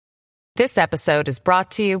This episode is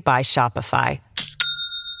brought to you by Shopify.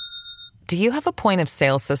 Do you have a point of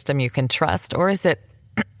sale system you can trust, or is it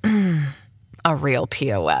a real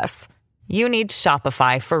POS? You need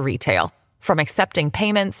Shopify for retail. From accepting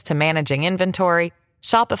payments to managing inventory,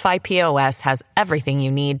 Shopify POS has everything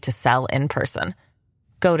you need to sell in person.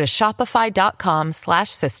 Go to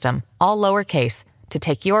shopify.com/system, all lowercase, to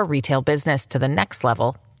take your retail business to the next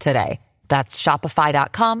level today. That's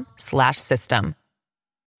shopify.com/system.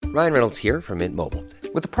 Ryan Reynolds here from Mint Mobile.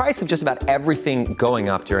 With the price of just about everything going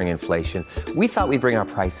up during inflation, we thought we'd bring our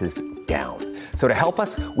prices down. So to help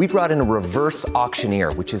us, we brought in a reverse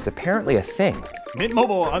auctioneer, which is apparently a thing. Mint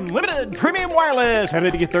Mobile Unlimited Premium Wireless. How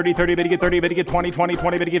to get 30, 30, how to get 30, how to get 20, 20,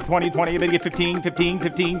 20, how to get 20, 20, how to get 15, 15,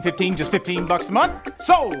 15, 15, just $15 a month?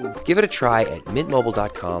 Sold! Give it a try at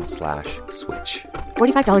mintmobile.com/switch.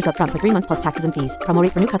 $45 up front for 3 months plus taxes and fees. Promo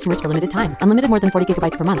rate for new customers for limited time. Unlimited more than 40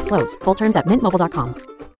 gigabytes per month. Slows full terms at mintmobile.com.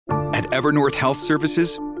 At Evernorth Health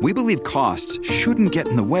Services, we believe costs shouldn't get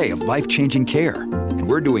in the way of life-changing care, and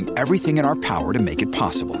we're doing everything in our power to make it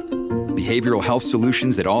possible. Behavioral health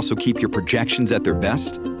solutions that also keep your projections at their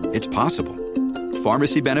best? It's possible.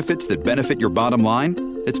 Pharmacy benefits that benefit your bottom line?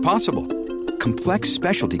 It's possible. Complex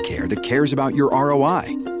specialty care that cares about your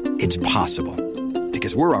ROI? It's possible.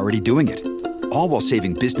 Because we're already doing it. All while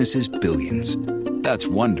saving businesses billions. That's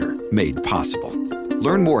Wonder made possible.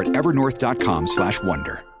 Learn more at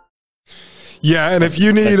evernorth.com/wonder. Yeah, and if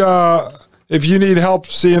you need help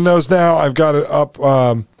seeing those now, I've got it up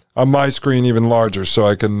on my screen even larger, so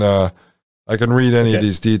I can read any of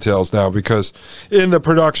these details now, because in the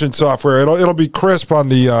production software it'll be crisp on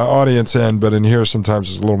the audience end, but in here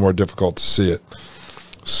sometimes it's a little more difficult to see it.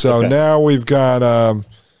 So now we've got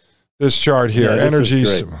this chart here. Energy.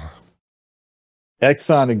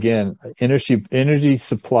 Exxon again. Energy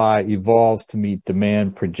supply evolves to meet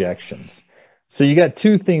demand projections. So you got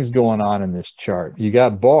two things going on in this chart. You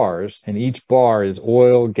got bars, and each bar is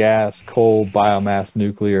oil, gas, coal, biomass,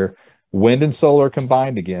 nuclear, wind and solar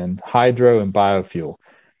combined again, hydro, and biofuel.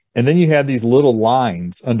 And then you have these little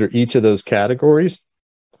lines under each of those categories.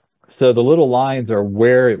 So the little lines are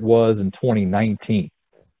where it was in 2019.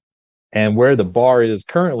 And where the bar is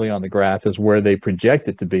currently on the graph is where they project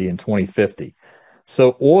it to be in 2050.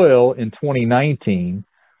 So oil in 2019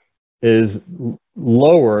 is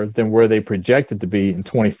lower than where they project it to be in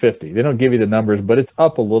 2050. They don't give you the numbers, but it's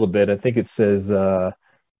up a little bit. I think it says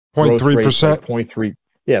 0.3%.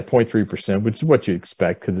 0.3%, which is what you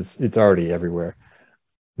expect because it's already everywhere.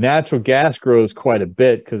 Natural gas grows quite a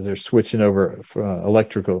bit because they're switching over for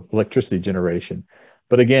electricity generation.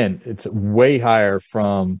 But again, it's way higher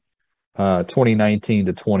from 2019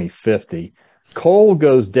 to 2050. Coal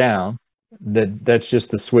goes down. That's just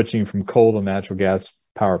the switching from coal to natural gas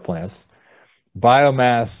power plants.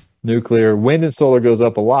 Biomass, nuclear, wind and solar goes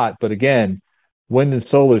up a lot, but again, wind and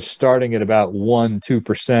solar is starting at about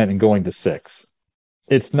 1-2% and going to 6%.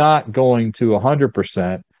 It's not going to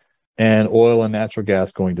 100%, and oil and natural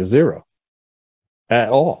gas going to 0 at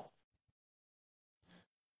all.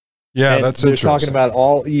 Yeah, and that's they're interesting. Talking about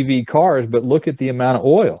all EV cars, but look at the amount of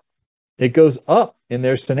oil. It goes up in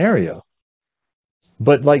their scenario.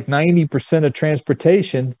 But like 90% of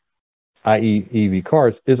transportation, i.e. EV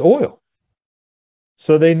cars, is oil.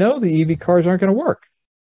 So they know the EV cars aren't going to work.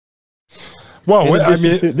 Well, I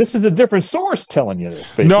mean, this is a different source telling you this.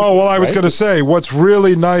 Basically, no, well, I was going to say, what's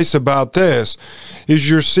really nice about this is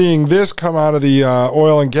you're seeing this come out of the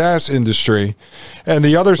oil and gas industry, and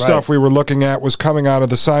the other stuff we were looking at was coming out of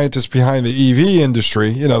the scientists behind the EV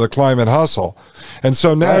industry, the climate hustle. And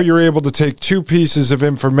so now you're able to take two pieces of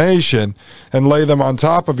information and lay them on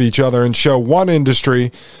top of each other and show one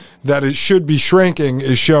industry that it should be shrinking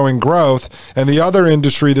is showing growth, and the other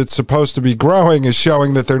industry that's supposed to be growing is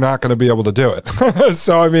showing that they're not going to be able to do it.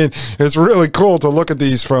 So, I mean, it's really cool to look at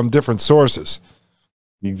these from different sources.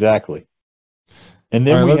 Exactly. And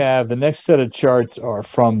then we have the next set of charts are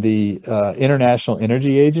from the International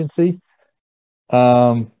Energy Agency.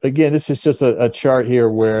 Again, this is just a chart here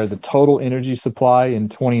where the total energy supply in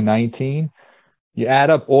 2019, you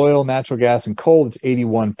add up oil, natural gas, and coal, it's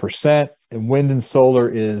 81%. And wind and solar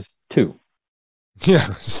is 2%.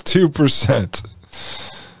 Yeah, it's 2%.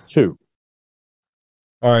 2%.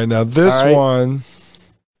 All right, now this one.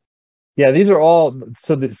 Yeah, these are all,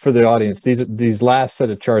 for the audience, these last set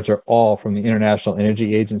of charts are all from the International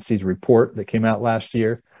Energy Agency's report that came out last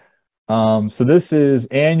year. So this is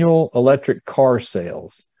annual electric car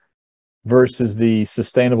sales versus the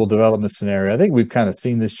sustainable development scenario. I think we've kind of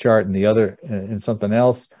seen this chart in something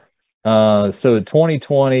else. So in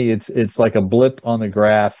 2020, it's like a blip on the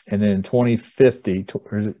graph, and then in 2050,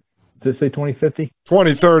 or does it say 2050?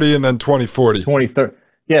 2030 and then 2040. 2030.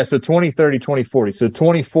 Yeah, so 2030, 2040. So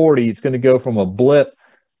 2040, it's going to go from a blip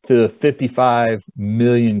to 55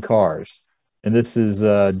 million cars. And this is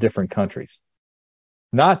different countries.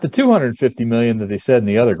 Not the 250 million that they said in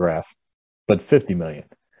the other graph, but 50 million.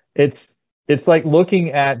 It's like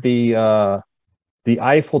looking at the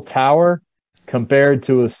Eiffel Tower compared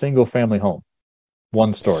to a single family home.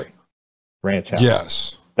 One story. Ranch house.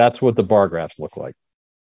 Yes. That's what the bar graphs look like.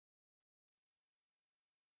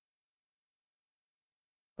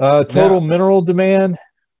 Total mineral demand.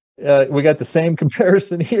 We got the same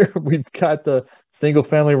comparison here. We've got the single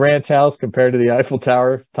family ranch house compared to the Eiffel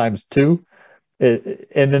Tower times 2.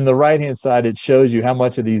 And then the right-hand side, it shows you how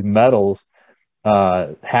much of these metals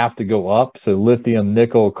have to go up. So lithium,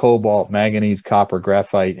 nickel, cobalt, manganese, copper,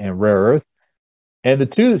 graphite, and rare earth. And the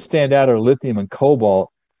two that stand out are lithium and cobalt.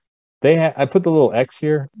 I put the little X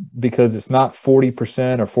here because it's not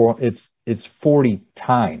 40% or it's 40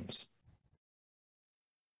 times.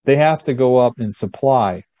 They have to go up in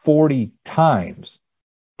supply 40 times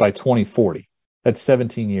by 2040. That's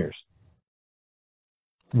 17 years.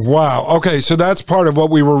 Wow. Okay, so that's part of what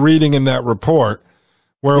we were reading in that report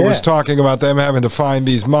where it was talking about them having to find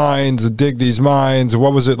these mines and dig these mines.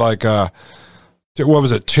 What was it like? What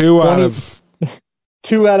was it? 2 out of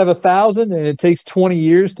 1,000, and it takes 20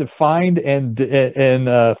 years to find and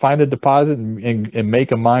find a deposit and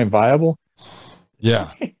make a mine viable. Yeah.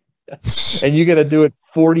 And you got to do it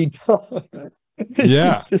 40 times.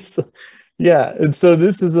 Yeah. And so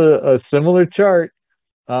this is a similar chart.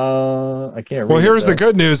 I can't read. Well, here's the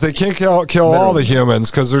good news. They can't kill all the humans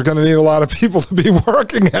because they're going to need a lot of people to be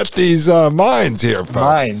working at these mines here, folks.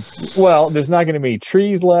 Mines. Well, there's not going to be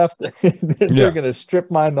trees left. They're going to strip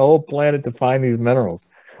mine the whole planet to find these minerals.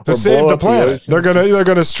 To save the planet. They're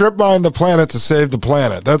gonna strip mine the planet to save the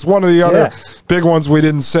planet. That's one of the other big ones we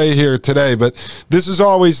didn't say here today, but this is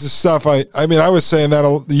always the stuff I mean, I was saying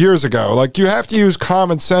that years ago. Like, you have to use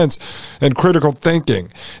common sense and critical thinking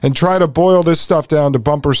and try to boil this stuff down to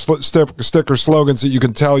bumper sticker slogans that you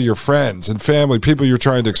can tell your friends and family, people you're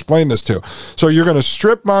trying to explain this to. So you're going to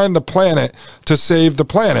strip mine the planet to save the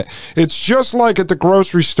planet. It's just like at the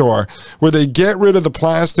grocery store where they get rid of the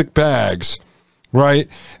plastic bags. Right,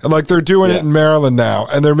 like they're doing it in Maryland now,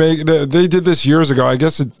 and they did this years ago. I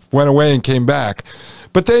guess it went away and came back,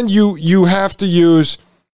 but then you have to use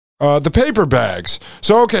the paper bags.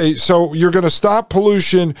 So you're going to stop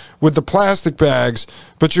pollution with the plastic bags,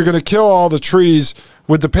 but you're going to kill all the trees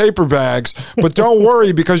with the paper bags. But don't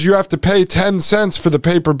worry, because you have to pay 10 cents for the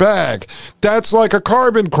paper bag. That's like a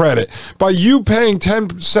carbon credit. By you paying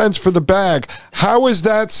 10 cents for the bag, how is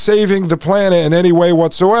that saving the planet in any way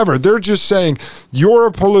whatsoever? They're just saying you're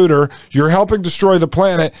a polluter, you're helping destroy the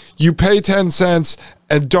planet, you pay 10 cents,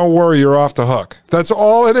 and don't worry, you're off the hook. That's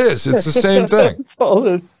all it is. It's the same thing. That's all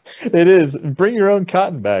it is. Bring your own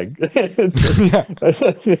cotton bag. But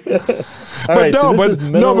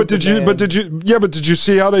did you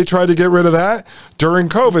see how they tried to get rid of that during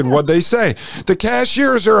COVID? What'd they say? The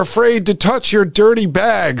cashiers are afraid to touch your dirty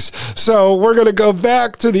bags, so we're going to go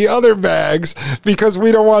back to the other bags because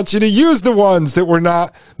we don't want you to use the ones that we're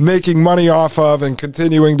not making money off of and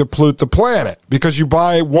continuing to pollute the planet, because you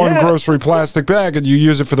buy one grocery plastic bag and you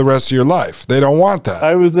use it for the rest of your life. They don't want that.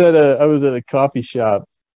 I was at a coffee shop.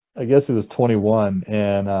 I guess it was 21,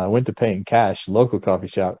 and I went to pay in cash, local coffee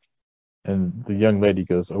shop, and the young lady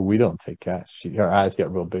goes, "Oh, we don't take cash." Her eyes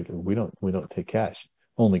got real big. We don't take cash,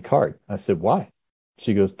 only card. I said, "Why?"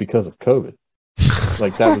 She goes, "Because of COVID."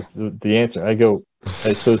 Like, that was the answer. I go,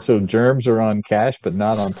 so germs are on cash, but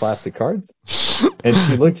not on plastic cards. And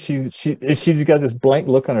she looked, she got this blank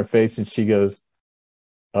look on her face, and she goes,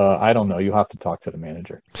 "I don't know. You have to talk to the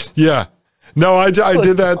manager." Yeah. No, I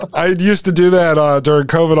did that. I used to do that during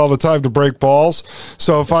COVID all the time to break balls.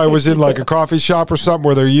 So if I was in like a coffee shop or something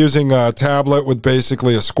where they're using a tablet with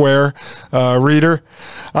basically a square reader,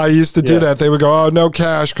 I used to do that. They would go, "Oh, no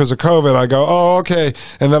cash because of COVID." I go, "Oh, okay."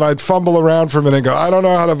 And then I'd fumble around for a minute and go, "I don't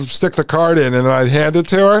know how to stick the card in." And then I'd hand it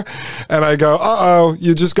to her and I go, "Uh-oh,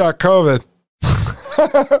 you just got COVID."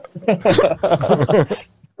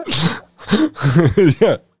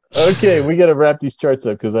 Yeah. Okay, we got to wrap these charts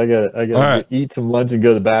up because I got to eat some lunch and go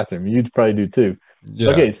to the bathroom. You probably do too. Yeah.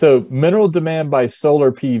 Okay, so mineral demand by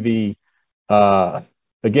solar PV,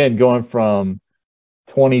 again, going from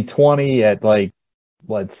 2020 at like,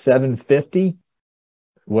 what, 750?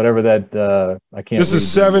 Whatever that, I can't. This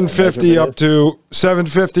is 750 up to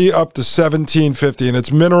 1750, and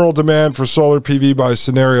it's mineral demand for solar PV by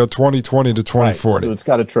scenario 2020 to 2040. Right, so it's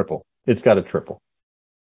got to triple.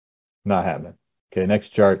 Not happening. Okay, next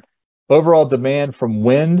chart. Overall demand from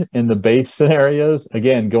wind in the base scenarios,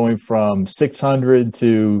 again, going from 600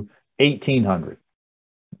 to 1,800.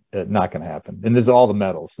 Not going to happen. And there's all the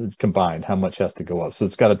metals combined. How much has to go up? So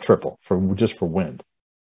it's got to triple for wind,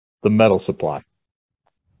 the metal supply.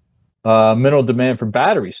 Mineral demand for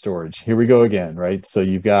battery storage. Here we go again, right? So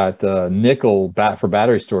you've got nickel for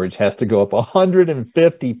battery storage has to go up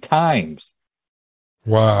 150 times.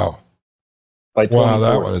 Wow. By 2040. Wow,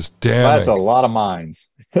 that one is damning. That's a lot of mines.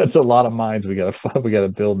 That's a lot of mines we got to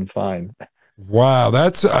build and find. Wow,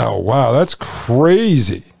 that's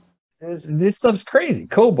crazy. This stuff's crazy.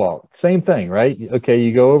 Cobalt, same thing, right? Okay,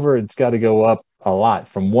 you go over, it's got to go up a lot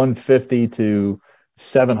from 150 to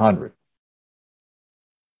 700.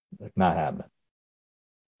 Not happening.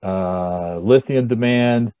 Lithium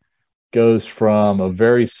demand goes from a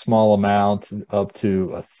very small amount up to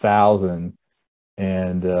 1,000,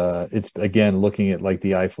 and it's again looking at like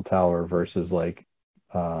the Eiffel Tower versus like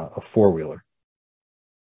a four-wheeler.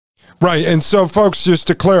 Right. And so, folks, just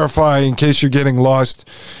to clarify, in case you're getting lost,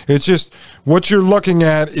 it's just what you're looking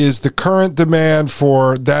at is the current demand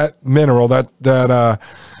for that mineral, that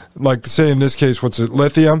like say in this case, what's it,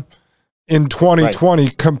 lithium, in 2020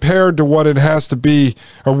 compared to what it has to be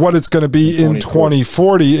or what it's going to be in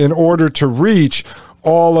 2040 in order to reach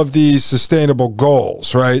all of these sustainable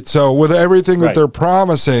goals, right? So with everything that they're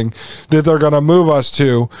promising that they're going to move us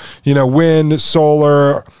to, wind,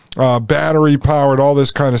 solar, battery powered, all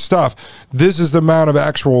this kind of stuff, this is the amount of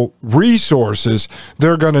actual resources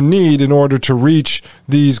they're going to need in order to reach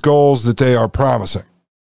these goals that they are promising.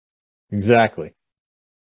 Exactly.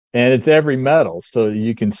 And it's every metal. So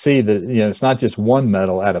you can see that, it's not just one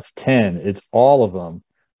metal out of 10, it's all of them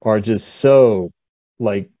are just so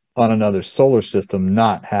like on another solar system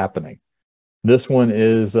not happening. This one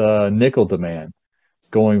is nickel demand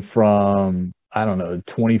going from, I don't know,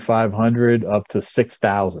 2,500 up to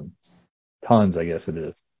 6,000 tons, I guess it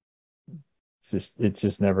is. It's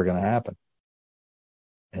just never going to happen.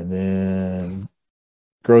 And then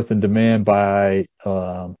growth in demand by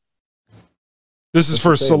this is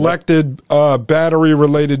for selected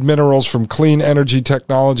battery-related minerals from clean energy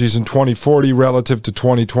technologies in 2040 relative to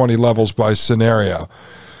 2020 levels by scenario.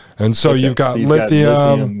 And so you've got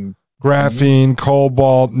lithium, graphene,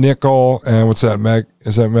 cobalt, nickel, and what's that?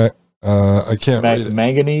 I can't read it.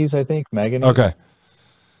 Manganese, I think. Manganese. Okay.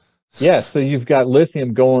 Yeah, so you've got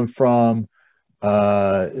lithium going from,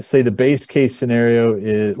 say the base case scenario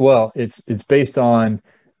is, well, it's based on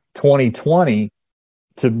 2020.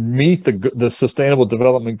 To meet the sustainable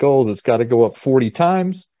development goals, it's got to go up 40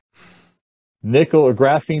 times. Nickel or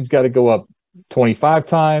graphene's got to go up 25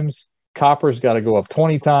 times. Copper's got to go up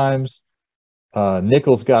 20 times.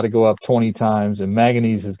 Nickel's got to go up 20 times. And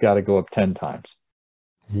manganese has got to go up 10 times.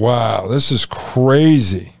 Wow, this is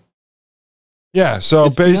crazy. Yeah, so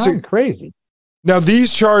it's basically crazy. Now,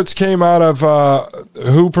 these charts came out of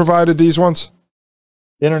who provided these ones?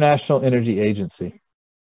 International Energy Agency.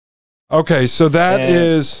 Okay, so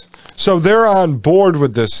so they're on board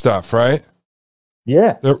with this stuff, right?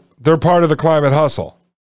 Yeah. They're part of the climate hustle.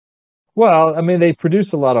 Well, I mean, they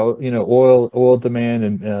produce a lot of, oil demand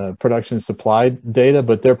and production and supply data,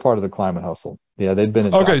 but they're part of the climate hustle. Yeah, they've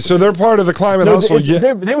been. Okay, so they're part of the climate hustle.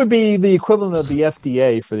 They would be the equivalent of the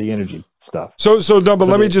FDA for the energy stuff. But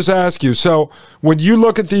let me just ask you. So when you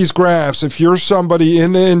look at these graphs, if you're somebody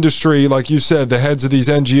in the industry, like you said, the heads of these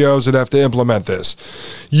NGOs that have to implement this,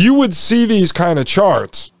 you would see these kind of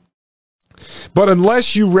charts. But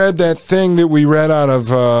unless you read that thing that we read out of,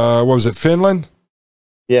 what was it, Finland?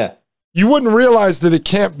 Yeah. You wouldn't realize that it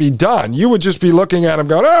can't be done. You would just be looking at them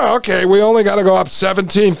going, oh, okay, we only got to go up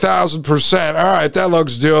 17,000%. All right, that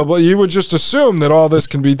looks doable. You would just assume that all this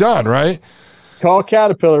can be done, right? Call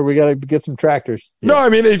Caterpillar. We got to get some tractors. Yeah. No, I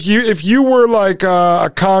mean, if you were like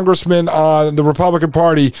a congressman on the Republican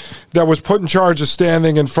Party that was put in charge of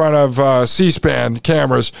standing in front of C-SPAN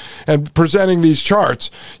cameras and presenting these charts,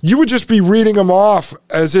 you would just be reading them off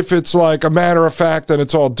as if it's like a matter of fact and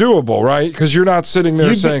it's all doable, right? Because you're not sitting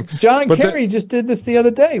there saying... John Kerry just did this the other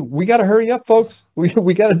day. We got to hurry up, folks.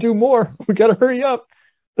 We got to do more. We got to hurry up.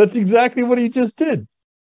 That's exactly what he just did.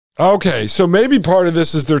 Okay, so maybe part of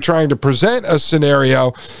this is they're trying to present a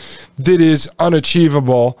scenario that is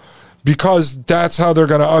unachievable because that's how they're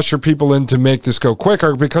going to usher people in to make this go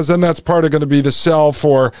quicker, because then that's part of going to be the sell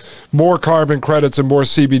for more carbon credits and more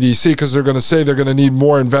CBDC, because they're going to say they're going to need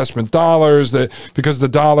more investment dollars, that because the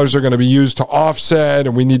dollars are going to be used to offset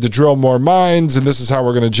and we need to drill more mines, and this is how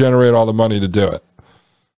we're going to generate all the money to do it.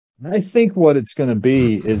 I think what it's going to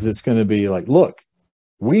be is it's going to be like, look,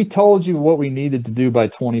 we told you what we needed to do by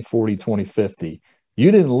 2040, 2050.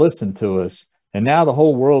 You didn't listen to us. And now the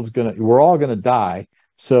whole world's we're all going to die.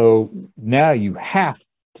 So now you have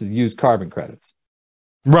to use carbon credits.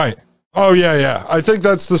 Right. Oh, yeah. I think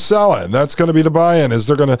that's the sell-in. That's going to be the buy-in, is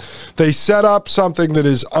they set up something that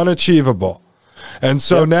is unachievable. And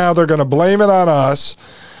so now they're going to blame it on us,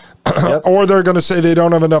 or they're going to say they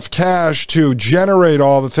don't have enough cash to generate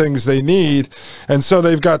all the things they need. And so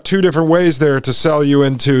they've got two different ways there to sell you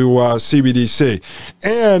into CBDC.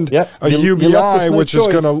 And a UBI, which is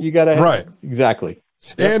going to... You got to... Right. Exactly.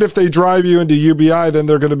 And if they drive you into UBI, then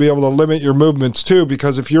they're going to be able to limit your movements too,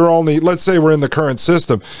 because if you're only, let's say we're in the current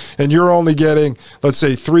system and you're only getting, let's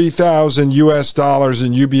say $3,000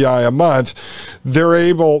 in UBI a month,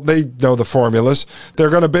 they know the formulas. They're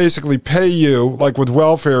going to basically pay you, like with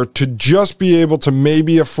welfare, to just be able to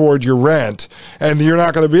maybe afford your rent, and you're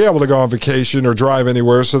not going to be able to go on vacation or drive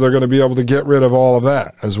anywhere, so they're going to be able to get rid of all of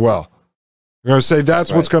that as well. They're going to say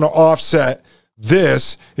that's what's going to offset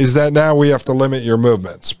this, is that now we have to limit your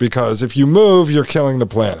movements, because if you move, you're killing the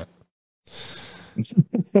planet.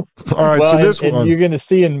 All right, well, so this and one you're going to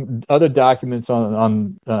see in other documents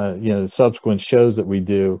on subsequent shows that we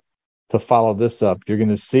do to follow this up. You're going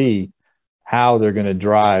to see how they're going to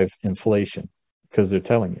drive inflation, because they're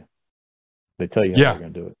telling you. They tell you how they're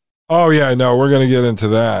going to do it. Oh yeah, no, we're going to get into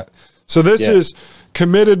that. So this is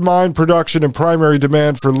committed mine production and primary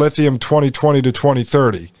demand for lithium 2020 to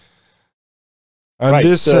 2030. And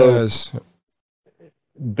this says,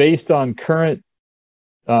 based on current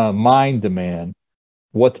mine demand,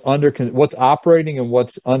 what's operating and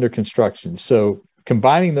what's under construction. So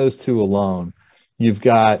combining those two alone, you've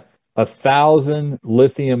got 1,000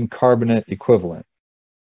 lithium carbonate equivalent.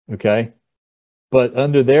 Okay, but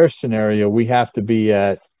under their scenario, we have to be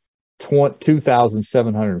at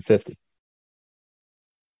 2,750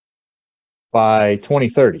 by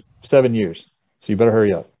 2030, 7 years. So you better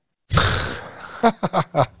hurry up.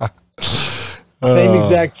 Same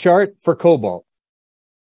exact chart for cobalt.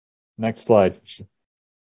 Next slide.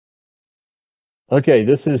 Okay,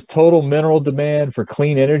 this is total mineral demand for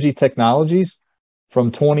clean energy technologies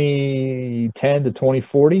from 2010 to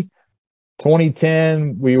 2040.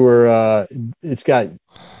 2010, we were, it's got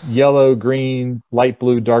yellow, green, light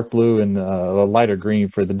blue, dark blue, and a lighter green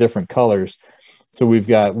for the different colors. So we've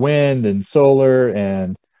got wind and solar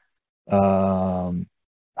and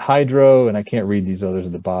hydro, and I can't read these others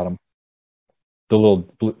at the bottom. The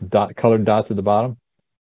little blue colored dots at the bottom.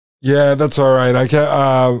 Yeah, that's all right. I can't.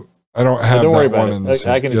 I don't have. Don't worry about one it.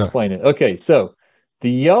 I can explain it. Okay, so the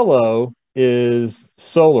yellow is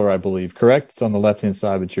solar, I believe. Correct? It's on the left-hand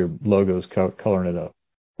side, but your logo's coloring it up.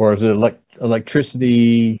 Or is it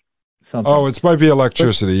electricity? Something. Oh, it might be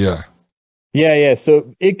electricity. Yeah. Yeah.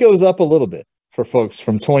 So it goes up a little bit for folks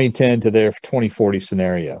from 2010 to their 2040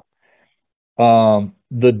 scenario.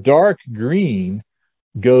 The dark green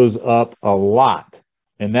goes up a lot,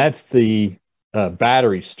 and that's the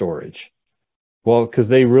battery storage. Well, because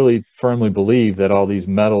they really firmly believe that all these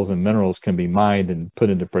metals and minerals can be mined and put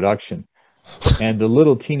into production. And the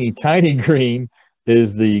little teeny tiny green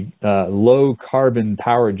is the low carbon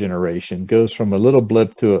power generation. Goes from a little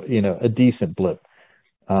blip to a decent blip.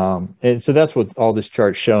 And so that's what all this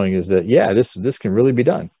chart's showing, is that this can really be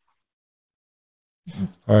done.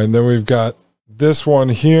 All right, and then we've got this one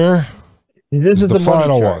here. This is the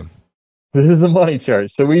final one. This is the money chart.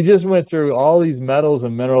 So we just went through all these metals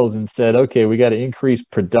and minerals and said, okay, we got to increase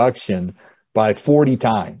production by 40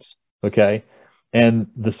 times. Okay. And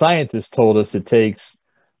the scientists told us it takes,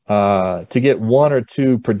 to get one or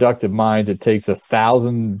two productive mines, it takes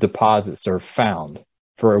 1,000 deposits are found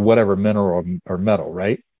for whatever mineral or metal,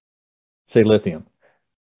 right? Say lithium.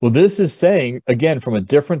 Well, this is saying, again, from a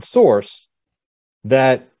different source,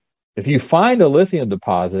 that if you find a lithium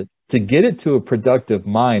deposit, to get it to a productive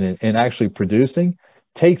mine and actually producing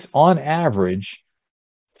takes on average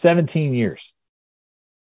 17 years.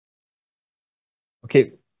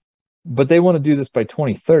 Okay, but they want to do this by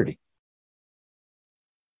 2030.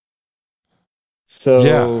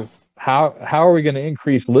 So how are we going to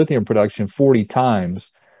increase lithium production 40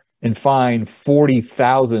 times and find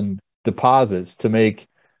 40,000 deposits to make,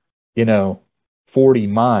 40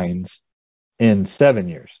 mines in 7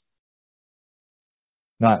 years?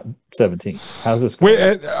 Not 17. How's this going?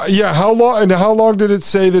 Wait, how long did it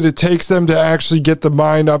say that it takes them to actually get the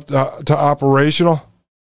mine up to operational?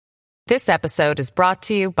 This episode is brought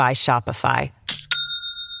to you by Shopify.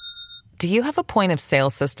 Do you have a point of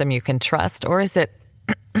sale system you can trust, or is it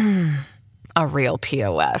a real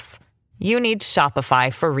POS? You need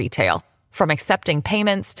Shopify for retail. From accepting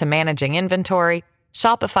payments to managing inventory,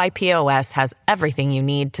 Shopify POS has everything you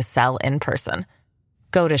need to sell in person.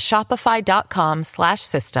 Go to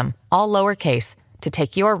shopify.com/system, all lowercase, to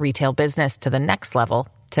take your retail business to the next level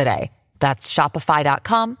today. That's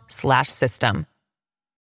shopify.com/system.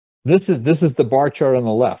 This is the bar chart on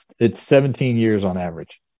the left. It's 17 years on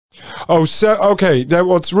average. Oh, okay.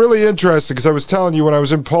 It's really interesting because I was telling you when I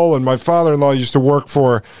was in Poland, my father-in-law used to work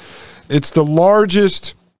for, it's the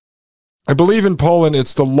largest, I believe in Poland,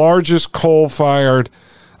 it's the largest coal-fired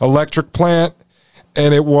electric plant,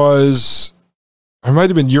 and it might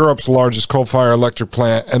have been Europe's largest coal-fired electric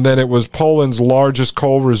plant, and then it was Poland's largest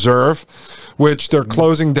coal reserve, which they're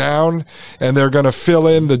closing down, and they're going to fill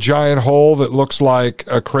in the giant hole that looks like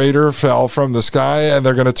a crater fell from the sky, and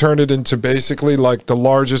they're going to turn it into basically like the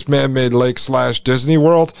largest man-made lake / Disney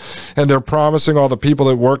World, and they're promising all the people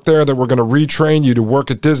that work there that we're going to retrain you to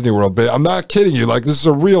work at Disney World. But I'm not kidding you. Like, this is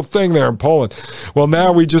a real thing there in Poland. Well,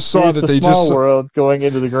 now we just saw that they just... It's a small world going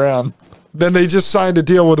into the ground. Then they just signed a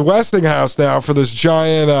deal with Westinghouse now for this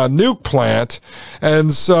giant nuke plant.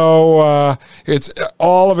 And so it's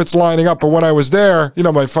all of it's lining up. But when I was there,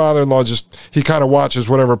 my father-in-law he kind of watches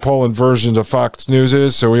whatever Poland version of Fox News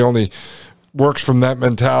is. So he only works from that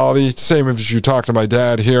mentality. Same as you talk to my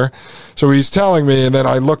dad here. So he's telling me, and then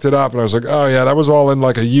I looked it up and I was like, oh yeah, that was all in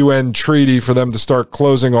like a UN treaty for them to start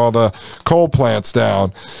closing all the coal plants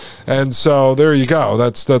down. And so there you go.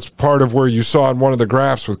 That's part of where you saw in one of the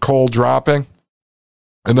graphs with coal dropping.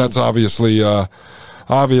 And that's obviously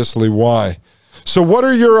why. So what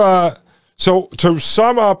are your, so to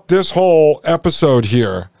sum up this whole episode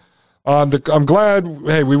here, I'm glad,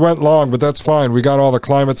 hey, we went long, but that's fine. We got all the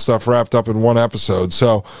climate stuff wrapped up in one episode.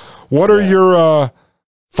 So what are your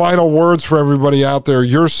final words for everybody out there,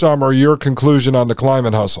 your summary, your conclusion on the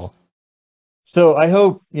climate hustle? So I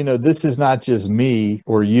hope, this is not just me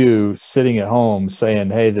or you sitting at home saying,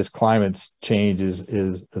 hey, this climate change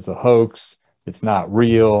is a hoax. It's not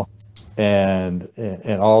real. And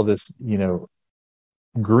all this,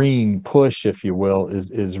 green push, if you will,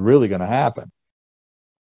 is really going to happen.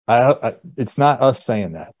 It's not us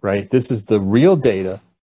saying that, right? This is the real data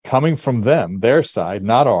coming from them, their side,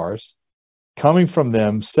 not ours, coming from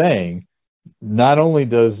them saying not only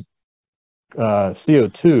does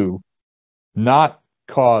CO2 not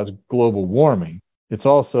cause global warming, it's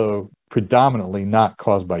also predominantly not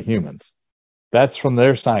caused by humans. That's from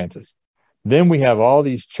their scientists. Then we have all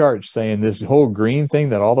these charts saying this whole green thing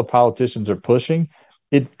that all the politicians are pushing,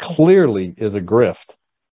 it clearly is a grift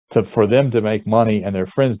for them to make money and their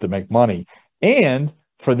friends to make money, and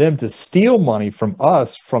for them to steal money from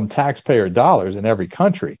us, from taxpayer dollars in every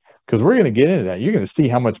country, because we're going to get into that. You're going to see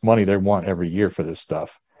how much money they want every year for this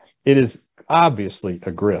stuff. It is obviously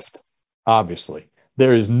a grift. Obviously.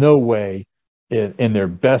 There is no way in their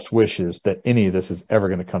best wishes that any of this is ever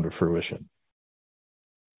going to come to fruition.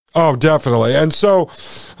 Oh, definitely. And so,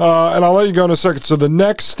 and I'll let you go in a second. So the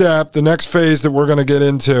next step, the next phase that we're going to get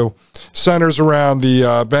into centers around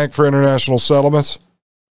the Bank for International Settlements.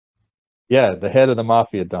 Yeah, the head of the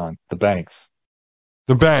mafia, Don, the banks.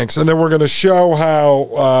 The banks. And then we're going to show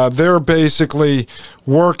how they're basically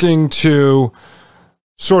working to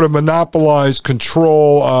sort of monopolize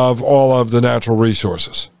control of all of the natural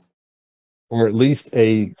resources. Or at least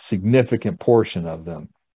a significant portion of them.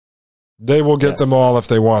 They will get them all if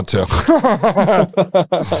they want to.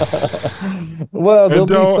 Well, there'll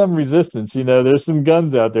be some resistance. There's some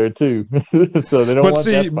guns out there too. So they don't want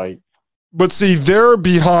that fight. But see, they're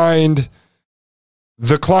behind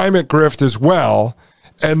the climate grift as well.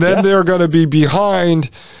 And then they're going to be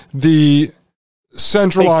behind the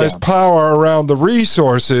centralized power around the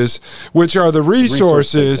resources, which are the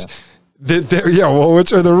resources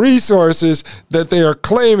which are the resources that they are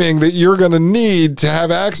claiming that you're going to need to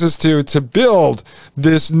have access to build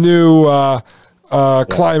this new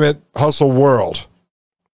climate hustle world.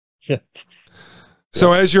 Yeah.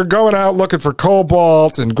 So as you're going out looking for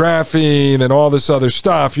cobalt and graphene and all this other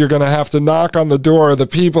stuff, you're going to have to knock on the door of the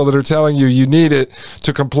people that are telling you need it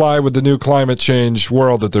to comply with the new climate change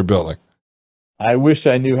world that they're building. I wish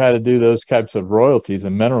I knew how to do those types of royalties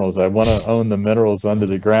and minerals. I want to own the minerals under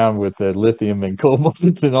the ground with the lithium and cobalt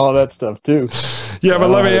and all that stuff too. Yeah, but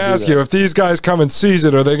let me ask you, if these guys come and seize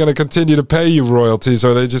it, are they going to continue to pay you royalties, or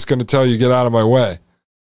are they just going to tell you, get out of my way?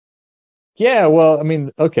 Yeah, well, I mean,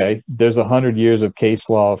 okay, there's 100 years of case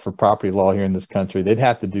law for property law here in this country. They'd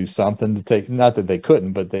have to do something to take, not that they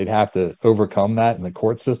couldn't, but they'd have to overcome that in the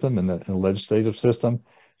court system and the legislative system.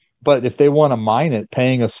 But if they want to mine it,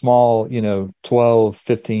 paying a small, 12,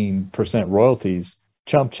 15% royalties,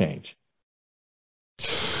 chump change.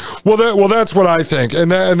 Well, that's what I think.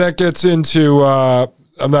 And that gets into, I'm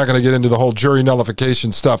not going to get into the whole jury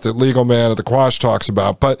nullification stuff that Legal Man at the Quash talks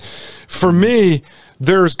about. But for me,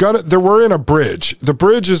 we're in a bridge. The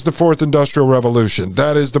bridge is the fourth industrial revolution.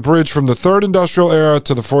 That is the bridge from the third industrial era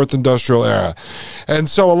to the fourth industrial era. And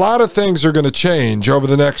so a lot of things are going to change over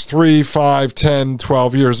the next 3, 5, 10,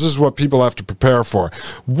 12 years. This is what people have to prepare for.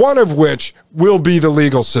 One of which will be the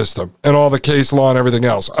legal system and all the case law and everything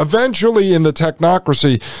else. Eventually in the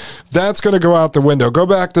technocracy, that's going to go out the window. Go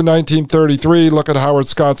back to 1933, look at Howard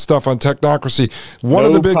Scott's stuff on technocracy. One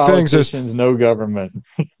of the big things is no government.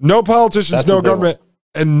 No politicians, no government.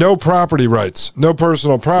 And no property rights, no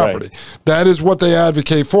personal property. Right. That is what they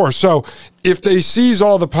advocate for. So if they seize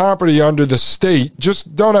all the property under the state,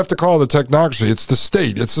 just don't have to call it the technocracy. It's the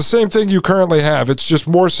state. It's the same thing you currently have. It's just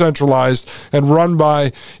more centralized and run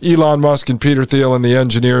by Elon Musk and Peter Thiel and the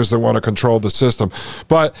engineers that want to control the system.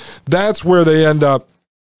 But that's where they end up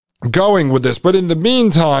going with this. But in the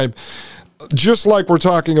meantime, just like we're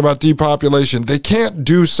talking about depopulation, they can't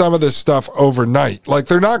do some of this stuff overnight. Like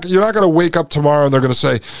you're not going to wake up tomorrow and they're going to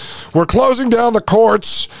say, we're closing down the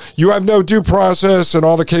courts. You have no due process and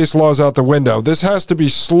all the case laws out the window. This has to be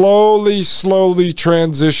slowly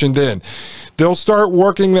transitioned in. They'll start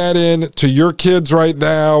working that in to your kids right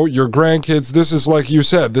now, your grandkids. This is, like you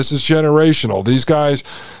said, this is generational. These guys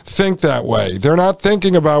think that way. They're not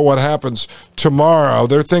thinking about what happens tomorrow.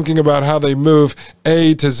 They're thinking about how they move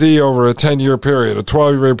A to Z over a 10-year period, a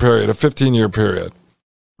 12-year period, a 15-year period.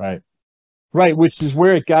 Right, which is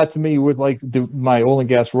where it got to me with my oil and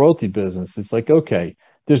gas royalty business. It's like, okay,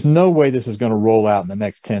 there's no way this is going to roll out in the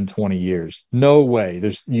next 10, 20 years. No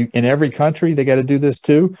way. In every country, they got to do this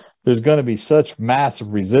too. There's going to be such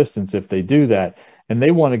massive resistance if they do that. And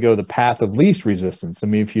they want to go the path of least resistance. I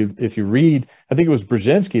mean, if you read, I think it was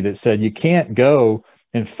Brzezinski that said you can't go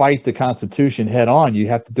and fight the Constitution head on. You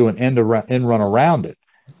have to do an end run around it,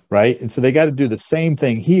 right? And so they got to do the same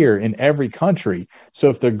thing here in every country.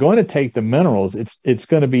 So if they're going to take the minerals, it's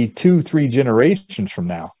going to be 2-3 generations from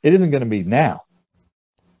now. It isn't going to be now.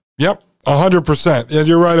 Yep. 100%. And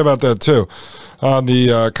you're right about that too, on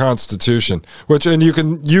the Constitution, and you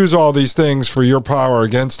can use all these things for your power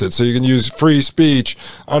against it. So you can use free speech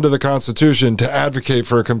under the Constitution to advocate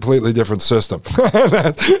for a completely different system.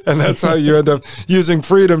 and that's how you end up using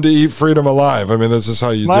freedom to eat freedom alive. I mean, this is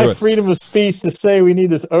how you do it. My freedom of speech to say we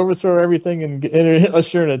need to overthrow everything and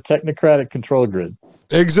usher in a technocratic control grid.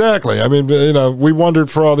 Exactly. I mean, we wondered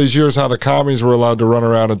for all these years how the commies were allowed to run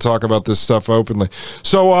around and talk about this stuff openly.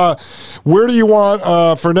 So where do you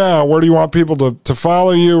want, for now, where do you want people to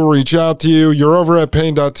follow you, reach out to you? You're over at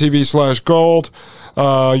pain.tv/gold.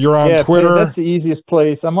 You're on Twitter. That's the easiest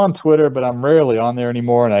place. I'm on Twitter, but I'm rarely on there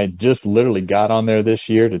anymore. And I just literally got on there this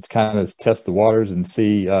year to kind of test the waters and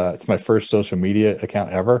see. It's my first social media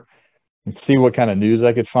account ever. And see what kind of news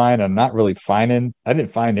I could find. I'm not really I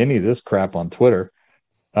didn't find any of this crap on Twitter.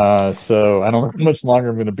 So I don't know how much longer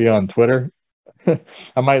I'm going to be on Twitter.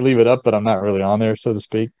 I might leave it up, but I'm not really on there, so to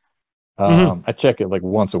speak. I check it like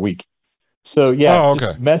once a week. So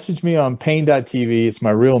just message me on pain.tv. It's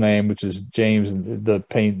my real name, which is James.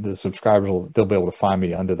 The subscribers they'll be able to find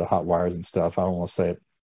me under the hot wires and stuff. I don't want to say it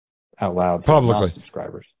out loud publicly.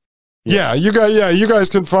 Subscribers. Yeah, you guys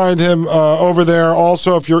can find him over there.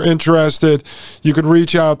 Also, if you're interested, you can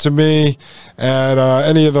reach out to me at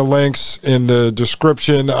any of the links in the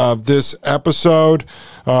description of this episode,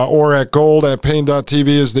 or at gold@pain.tv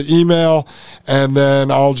is the email, and then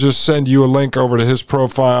I'll just send you a link over to his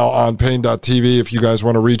profile on pain.tv. If you guys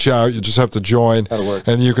want to reach out, you just have to join,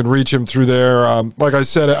 and you can reach him through there. Like I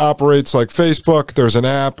said, it operates like Facebook. There's an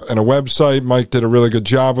app and a website. Mike did a really good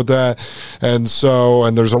job with that, and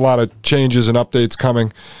there's a lot of changes and updates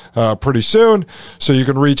coming pretty soon, so you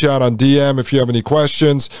can reach out on DM if you have any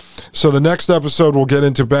questions. So the next episode we'll get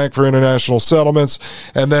into Bank for International Settlements,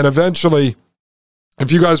 and then eventually, if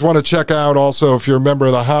you guys want to check out also, if you're a member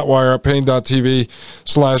of the Hotwire at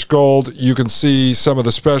pain.tv/gold, you can see some of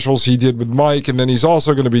the specials he did with Mike, and then he's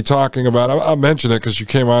also going to be talking about, I'll mention it because you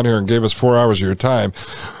came on here and gave us 4 hours of your time.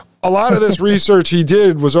 A lot of this research he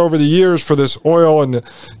did was over the years for this oil and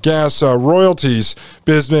gas royalties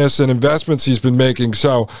business and investments he's been making.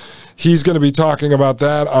 So he's going to be talking about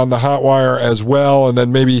that on the Hotwire as well. And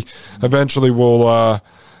then maybe eventually we'll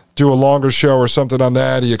do a longer show or something on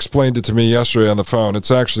that. He explained it to me yesterday on the phone.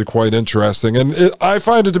 It's actually quite interesting. And I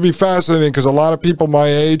find it to be fascinating because a lot of people my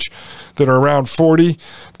age that are around 40,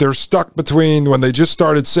 they're stuck between when they just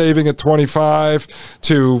started saving at 25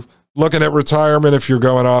 to looking at retirement if you're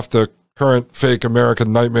going off the current fake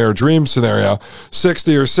American nightmare dream scenario,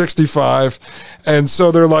 60 or 65. And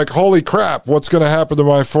so they're like, holy crap, what's going to happen to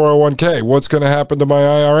my 401k? What's going to happen to my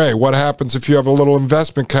IRA? What happens if you have a little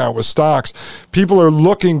investment account with stocks? People are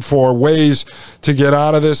looking for ways to get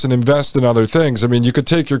out of this and invest in other things. I mean, you could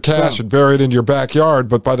take your cash and bury it in your backyard,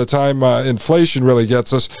 but by the time inflation really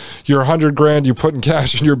gets us, your 100 grand you put in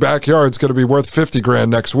cash in your backyard is going to be worth 50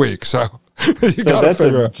 grand next week. So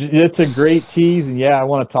that's a great tease, and I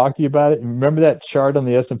want to talk to you about it. Remember that chart on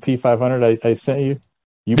the S&P 500 I sent you?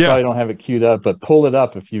 You probably don't have it queued up, but pull it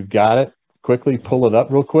up if you've got it. Quickly pull it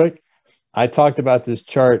up real quick. I talked about this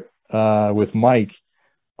chart with Mike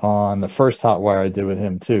on the first hot wire I did with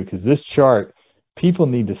him too, because this chart, people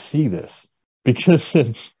need to see this because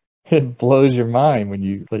it blows your mind when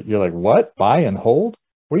you're like, what? Buy and hold?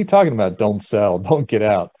 What are you talking about? Don't sell, don't get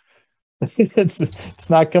out. It's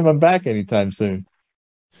not coming back anytime soon.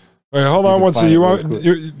 Wait, hold on one second. You want me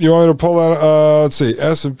to pull that? Let's see,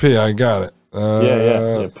 S&P. I got it.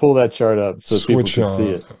 Yeah. Pull that chart up so people can see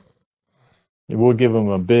it. We'll give them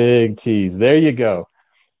a big tease. There you go.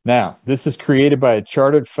 Now, this is created by a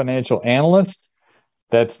chartered financial analyst.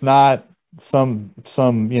 That's not some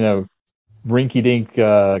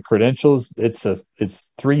rinky-dink credentials. It's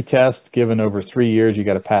 3 tests given over 3 years. You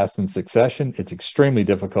got to pass in succession. It's extremely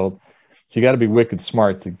difficult. So you got to be wicked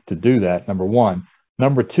smart to do that, number one.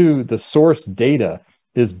 Number two, the source data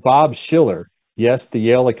is Bob Shiller. Yes, the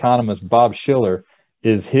Yale economist Bob Shiller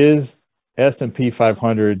is his S&P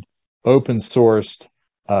 500 open-sourced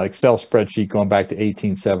Excel spreadsheet going back to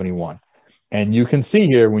 1871. And you can see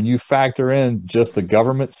here, when you factor in just the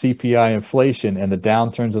government CPI inflation and the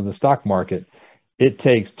downturns of the stock market, it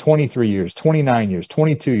takes 23 years, 29 years,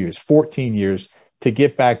 22 years, 14 years to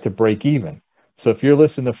get back to break even. So if you're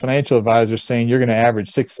listening to financial advisors saying you're going to average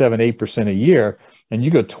 6, 7, 8% a year, and you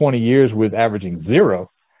go 20 years with averaging 0,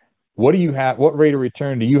 what rate of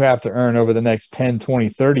return do you have to earn over the next 10, 20,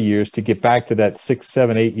 30 years to get back to that 6,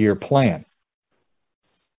 7, 8 year plan?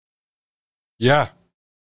 Yeah.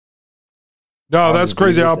 No, that's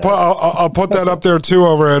crazy. I'll put that up there too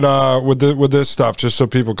over at with this stuff, just so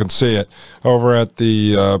people can see it over at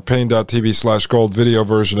the pain.tv/gold video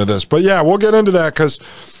version of this. But yeah, we'll get into that because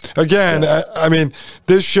again, I mean,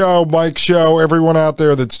 this show, Mike's show, everyone out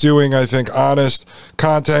there that's doing, I think, honest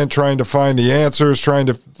content, trying to find the answers, trying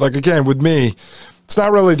to, like, again, with me, it's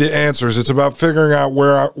not really the answers. It's about figuring out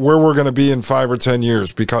where we're going to be in 5 or 10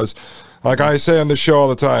 years because, like I say on the show all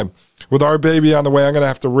the time, with our baby on the way, I'm going to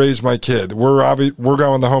have to raise my kid. We're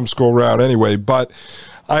going the homeschool route anyway, but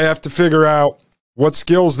I have to figure out what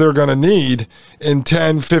skills they're going to need in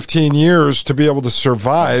 10, 15 years to be able to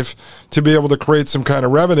survive, to be able to create some kind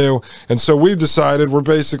of revenue. And so we've decided we're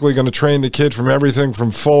basically going to train the kid from everything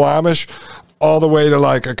from full Amish all the way to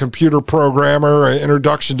like a computer programmer, an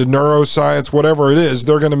introduction to neuroscience, whatever it is.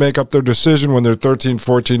 They're going to make up their decision when they're 13,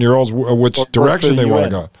 14-year-olds, which direction they want to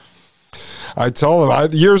go. I told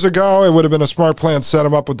him years ago it would have been a smart plan to set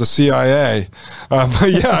him up with the CIA. But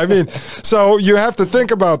yeah, I mean, so you have to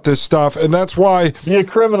think about this stuff, and that's why be a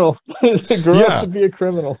criminal. Grow up to be a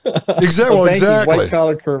criminal. Exactly. Well, exactly. White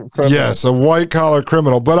collar criminal. Yes, a white collar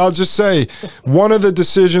criminal. But I'll just say one of the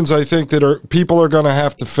decisions I think that people are going to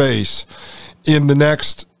have to face in the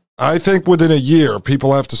next, I think within a year,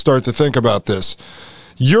 people have to start to think about this.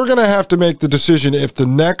 You're going to have to make the decision if the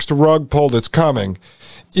next rug pull that's coming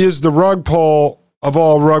is the rug pull of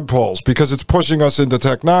all rug pulls, because it's pushing us into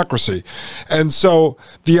technocracy. And so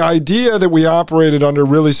the idea that we operated under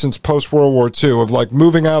really since post-World War II of like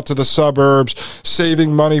moving out to the suburbs,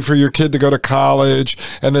 saving money for your kid to go to college,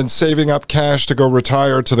 and then saving up cash to go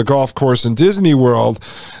retire to the golf course in Disney World,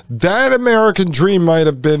 that American dream might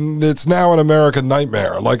have been, it's now an American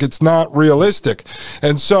nightmare. Like, it's not realistic.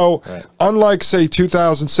 And so unlike, say,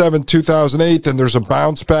 2007, 2008, then there's a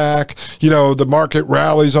bounce back, the market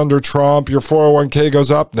rallies under Trump, your 401k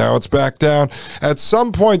goes up, now it's back down. At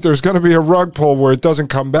some point, there's going to be a rug pull where it doesn't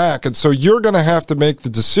come back. And so you're going to have to make the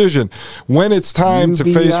decision when it's time to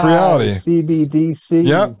face reality. CBDC.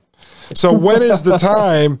 Yep. So when is the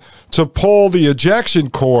time to pull the ejection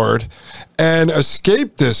cord and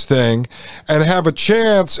escape this thing and have a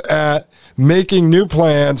chance at making new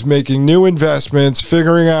plans, making new investments,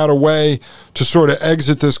 figuring out a way to sort of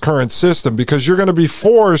exit this current system, because you're going to be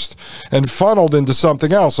forced and funneled into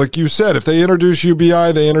something else. Like you said, if they introduce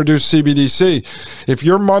UBI, they introduce CBDC. If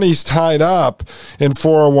your money's tied up in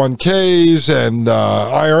 401ks and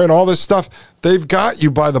IRA and all this stuff, they've got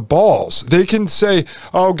you by the balls. They can say,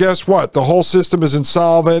 oh, guess what? The whole system is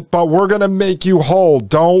insolvent, but we're going to make you whole.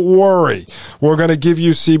 Don't worry. We're going to give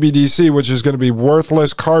you CBDC, which is going to be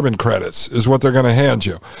worthless carbon credits, is what they're going to hand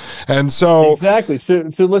you. And so... Exactly. So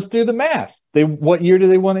let's do the math. What year do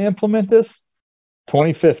they want to implement this?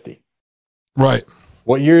 2050. Right.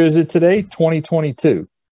 What year is it today? 2022.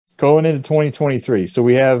 Going into 2023. So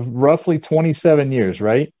we have roughly 27 years,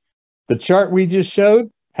 right? The chart we just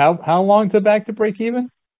showed, how long to back to break even?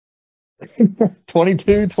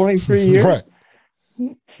 22, 23 years? Right.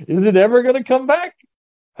 Is it ever going to come back?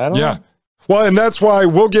 I don't know. Well, and that's why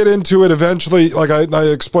we'll get into it eventually. Like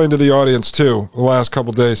I explained to the audience too the last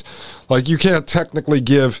couple of days. Like you can't technically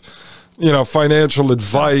give, financial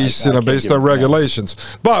advice, based on regulations.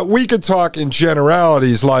 But we could talk in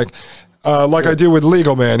generalities like I do with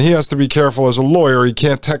Legal Man. He has to be careful as a lawyer. He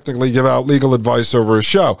can't technically give out legal advice over a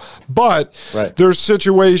show. But there's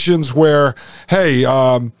situations where, hey,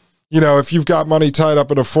 if you've got money tied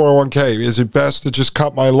up in a 401k, is it best to just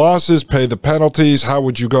cut my losses, pay the penalties? How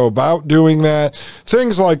would you go about doing that?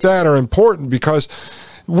 Things like that are important because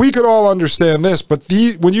we could all understand this, but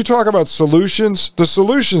when you talk about solutions, the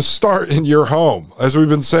solutions start in your home, as we've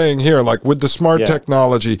been saying here, like with the smart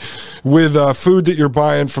technology, with food that you're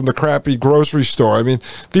buying from the crappy grocery store. I mean,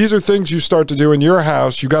 these are things you start to do in your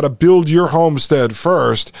house. You got to build your homestead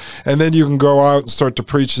first, and then you can go out and start to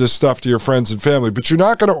preach this stuff to your friends and family. But you're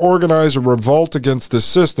not going to organize a revolt against this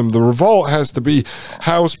system. The revolt has to be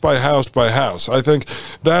house by house by house. I think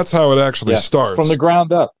that's how it actually starts. From the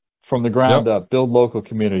ground up. Build local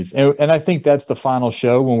communities. And I think that's the final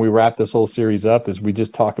show when we wrap this whole series up, is we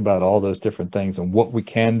just talk about all those different things and what we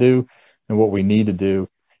can do and what we need to do.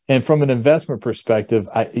 And from an investment perspective,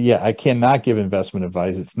 I cannot give investment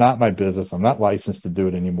advice. It's not my business. I'm not licensed to do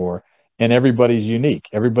it anymore. And everybody's unique.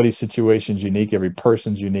 Everybody's situation's unique. Every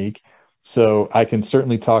person's unique. So I can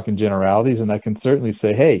certainly talk in generalities, and I can certainly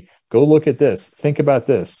say, hey, go look at this. Think about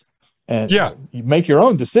this. And you make your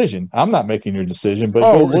own decision. I'm not making your decision, but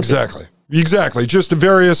exactly. Just the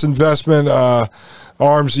various investment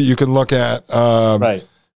arms that you can look at. Right.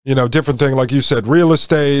 Different thing, like you said, real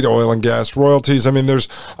estate, oil and gas royalties. I mean, there's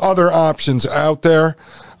other options out there.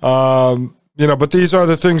 But these are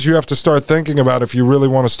the things you have to start thinking about if you really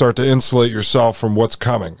want to start to insulate yourself from what's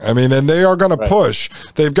coming. I mean, and they are going to push.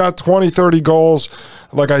 They've got 2030 goals,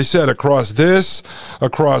 like I said, across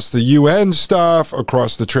the UN stuff,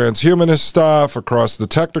 across the transhumanist stuff, across the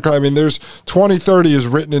technical. I mean, there's 2030 is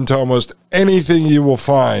written into almost anything you will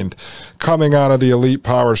find coming out of the elite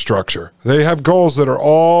power structure. They have goals that are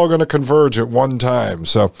all going to converge at one time.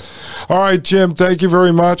 So, all right, Jim, thank you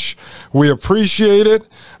very much. We appreciate it.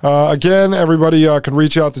 Again, everybody can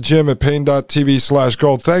reach out to Jim at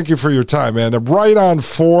pain.tv/gold. Thank you for your time, man. Right on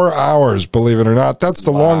 4 hours, believe it or not. That's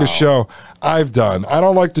the longest show I've done. I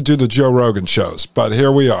don't like to do the Joe Rogan shows, but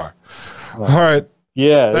here we are. All right.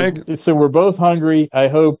 Yeah. So we're both hungry. I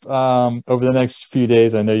hope over the next few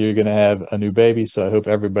days, I know you're going to have a new baby, so I hope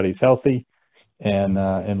everybody's healthy,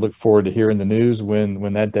 and look forward to hearing the news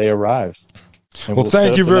when that day arrives. And well,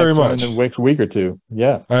 thank you very much. In a week or two.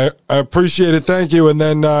 Yeah. I appreciate it. Thank you. And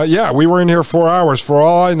then, we were in here 4 hours. For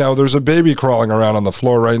all I know, there's a baby crawling around on the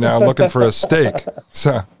floor right now looking for a steak.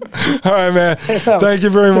 So, all right, man. Thank you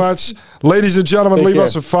very much. Ladies and gentlemen, leave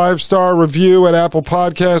us a 5-star review at Apple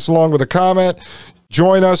Podcasts along with a comment.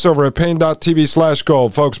 Join us over at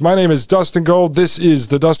pain.tv/gold. Folks, my name is Dustin Gold. This is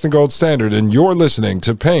the Dustin Gold Standard, and you're listening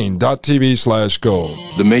to pain.tv/gold.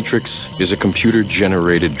 The Matrix is a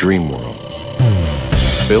computer-generated dream world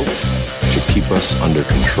built to keep us under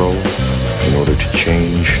control in order to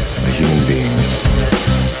change a human being.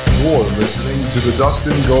 You're listening to the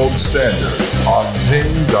Dustin Gold Standard on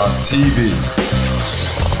pain.tv.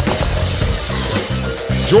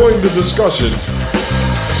 Join the discussion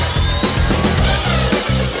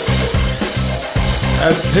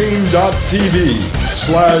at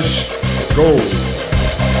pain.tv/gold.